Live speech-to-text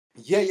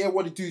Yeah,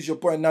 what it do is your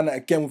boy Nana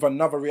again with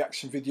another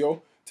reaction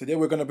video. Today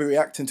we're going to be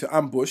reacting to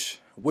Ambush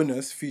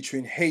Winners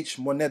featuring H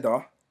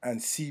Moneda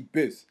and C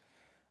Biz.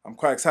 I'm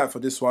quite excited for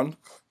this one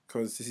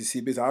because this is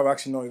C Biz. I've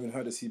actually not even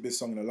heard a C Biz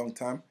song in a long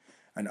time,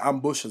 and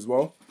Ambush as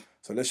well.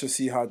 So let's just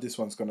see how this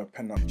one's going to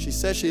pen out. She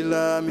says she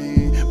love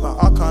me, but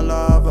I can't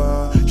love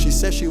her. She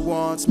says she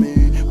wants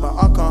me, but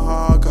I can't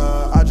hug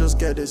her. I just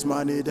get this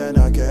money, then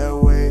I get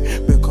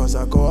away because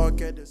I gotta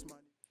get this money.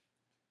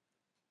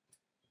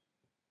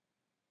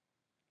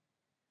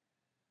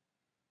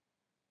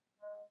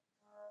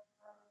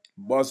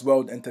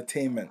 Buzzworld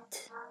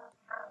Entertainment.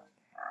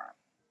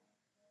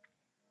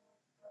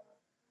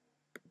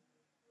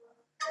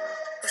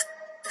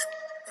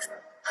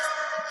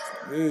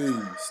 Hey,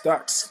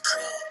 stacks.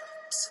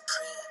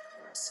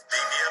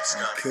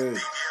 Okay.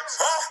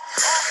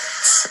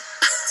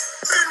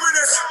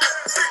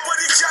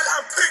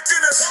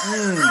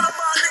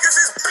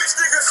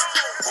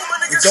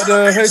 Is that the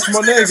H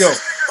Moneda girl?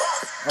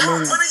 I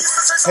mean,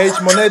 H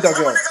Moneda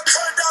girl.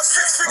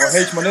 Or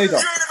H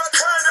Moneda.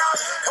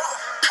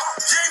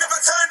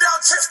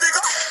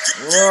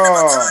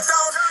 Wow.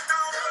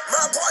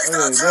 Hey,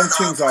 them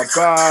things are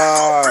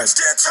bad.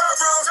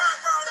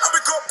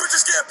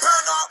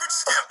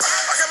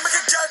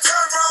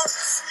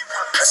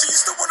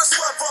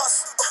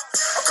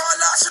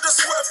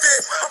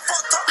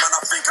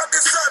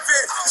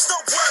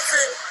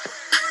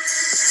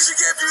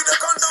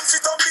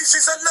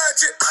 She's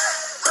allergic,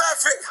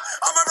 perfect.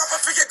 I'm a rapper,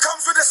 think it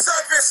comes with a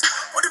service.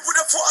 But if would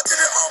have thought I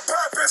did it on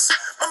purpose.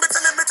 Mama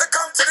telling me to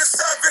come to the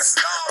service.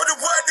 But the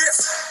word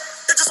is,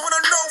 they just wanna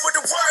know what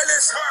the word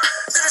is.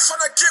 They just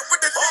wanna get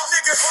with the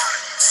niggas.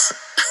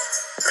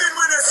 Been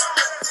with us,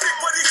 big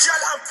body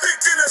gal and big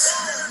dinners.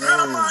 None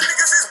of my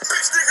niggas is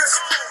bitch niggas.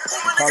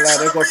 I can't lie,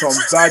 they got some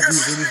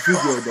baddies in this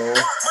video though.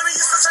 Money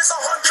used to chase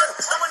 100,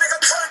 now my nigga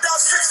turned down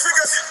 6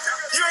 figures.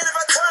 You ain't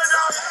never turned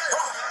down.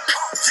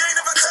 You ain't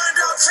never turned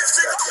down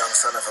 6 figures.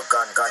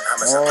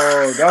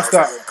 Oh, that's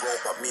that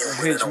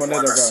H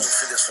Moneda guy.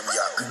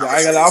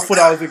 Yeah, I thought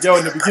that was the girl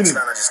in the beginning.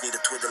 I just need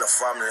a twiddle of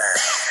farmland.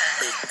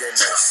 Big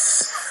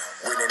Dennis.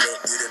 Winning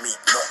ain't new to me,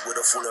 not with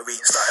a foolery.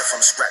 Started from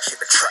scratch, hit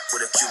the track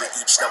with a cue at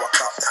each. Now I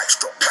cut packs,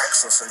 drop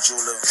backs on some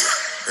jewellery.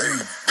 Hey,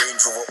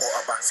 Range Rover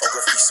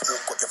autobiography, sport,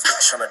 got your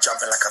bitch tryna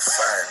jumping like a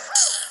fan.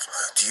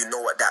 Do you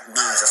know what that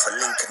means? That's a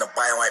link in the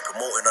bio, I ain't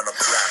promoting on the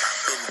gram.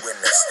 Been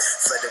winners,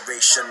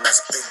 Federation,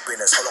 that's big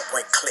winners. Hollow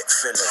point clip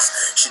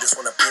fillers. She just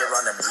wanna be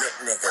around them lit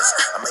niggas.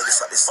 I made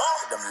this like this,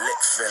 them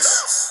lit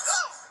fillers.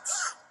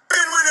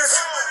 Been winners,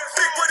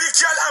 big body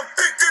gal and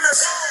big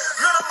dinners.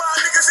 None of my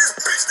niggas is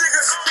bitch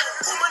niggas.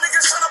 All my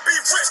niggas tryna be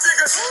rich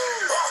niggas.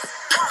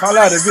 I can't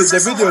lie, the video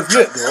is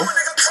lit though. You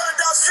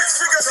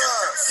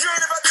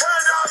ain't never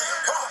turned down.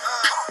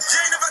 You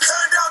ain't never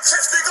turned down 6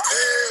 niggas.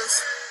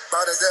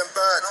 Badder than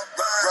bad.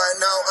 Right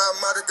now I'm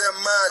madder than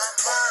mad.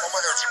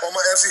 On my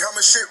MC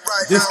Hammer shit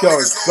right now. This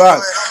girl is bad.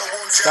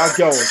 That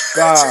girl was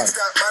bad.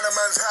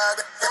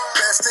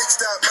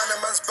 Sticks that man a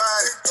man's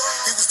bad.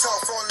 He was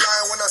tough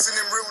online when I seen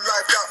him real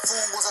life. That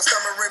fool was a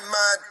stammering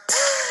mad.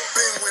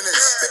 Bing winners,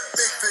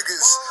 big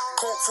figures.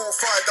 Colt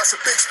 4-5, that's a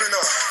big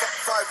spinner.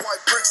 5 white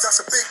bricks, that's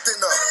a big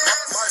dinner.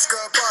 My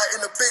skirt bite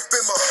in a big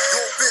bimmer.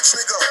 You're a bitch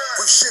nigga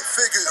with shit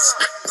figures.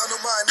 None of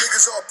my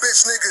niggas are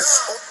bitch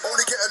niggas.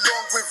 Only get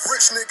along with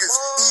rich niggas.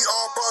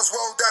 ER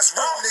Buzzworld, that's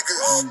real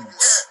niggas.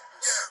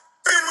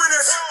 Been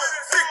winners,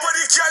 big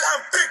body gal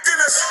and big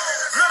dinners.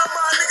 None of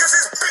my niggas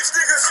is bitch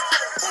niggas.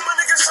 All my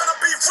niggas tryna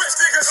be rich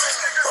niggas.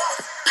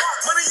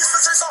 Money used to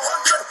chase 100,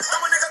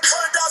 now my nigga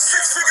turned down 6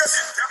 figures.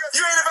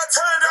 You ain't never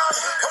turned down.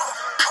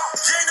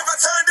 You ain't never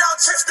turned down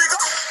 6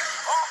 niggas.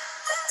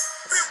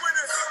 Big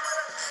winners,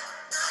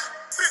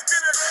 big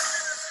dinners,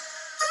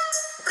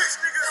 bitch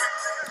niggas.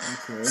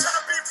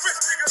 Tryna be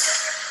rich niggas.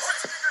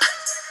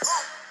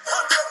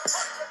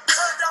 100,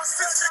 turned down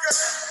 6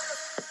 figures.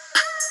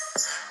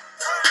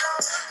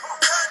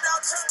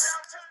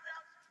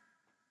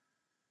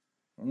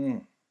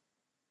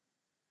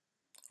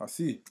 I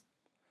see.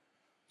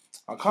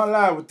 I can't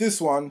lie with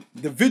this one.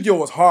 The video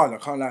was hard. I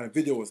can't lie. The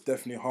video was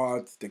definitely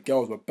hard. The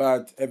girls were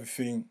bad.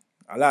 Everything.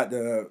 I like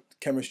the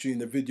chemistry in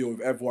the video with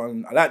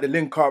everyone. I like the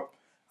link up.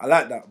 I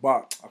like that.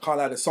 But I can't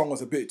lie. The song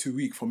was a bit too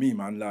weak for me,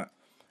 man. Like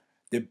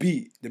the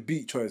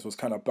beat choice was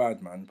kind of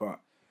bad, man. But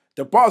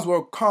the bars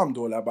were calm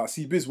though. Like, but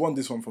C Biz won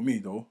this one for me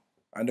though.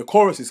 And the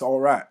chorus is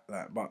alright.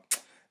 Like, but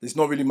it's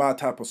not really my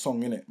type of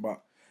song in it.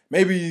 But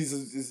maybe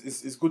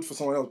it's good for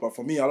someone else, but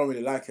for me, I don't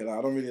really like it. Like,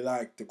 I don't really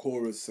like the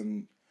chorus.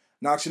 And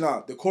no, actually,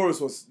 no, the chorus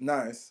was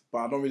nice, but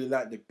I don't really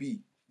like the beat.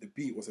 The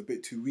beat was a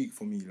bit too weak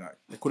for me. Like,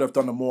 they could have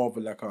done a more of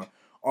a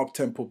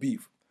up-tempo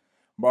beat.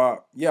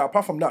 But yeah,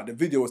 apart from that, the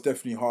video was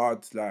definitely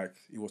hard. Like,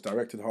 it was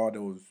directed hard.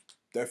 There was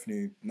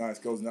definitely nice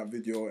girls in that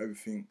video,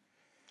 everything.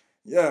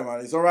 Yeah,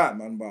 man, it's alright,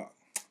 man, but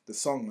the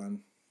song,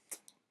 man,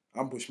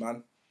 Ambush,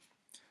 man,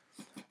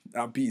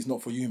 that beat is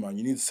not for you, man.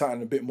 You need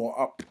something a bit more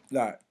up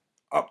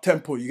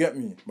tempo, you get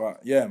me?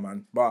 But yeah,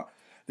 man. But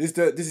this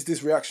is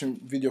this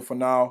reaction video for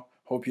now.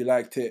 Hope you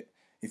liked it.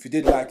 If you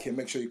did like it,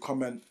 make sure you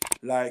comment,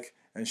 like,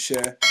 and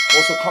share.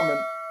 Also comment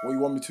what you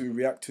want me to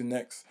react to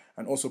next,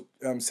 and also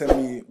send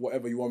me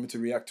whatever you want me to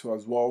react to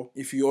as well.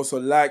 If you also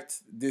liked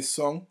this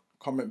song,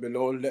 comment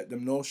below, let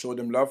them know, show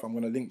them love. I'm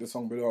going to link the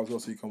song below as well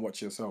so you can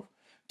watch it yourself.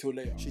 Till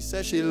later. She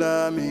says she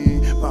love me,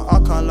 but I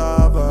can't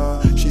love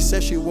her. She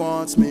says she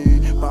wants me,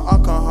 but I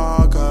can't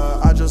hug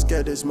her. I just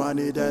get this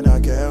money, then I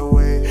get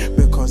away,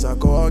 because I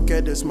gotta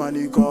get this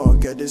money, gotta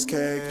get this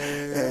cake.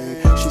 Hey,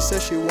 she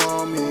says she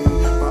want me,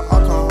 but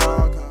I can't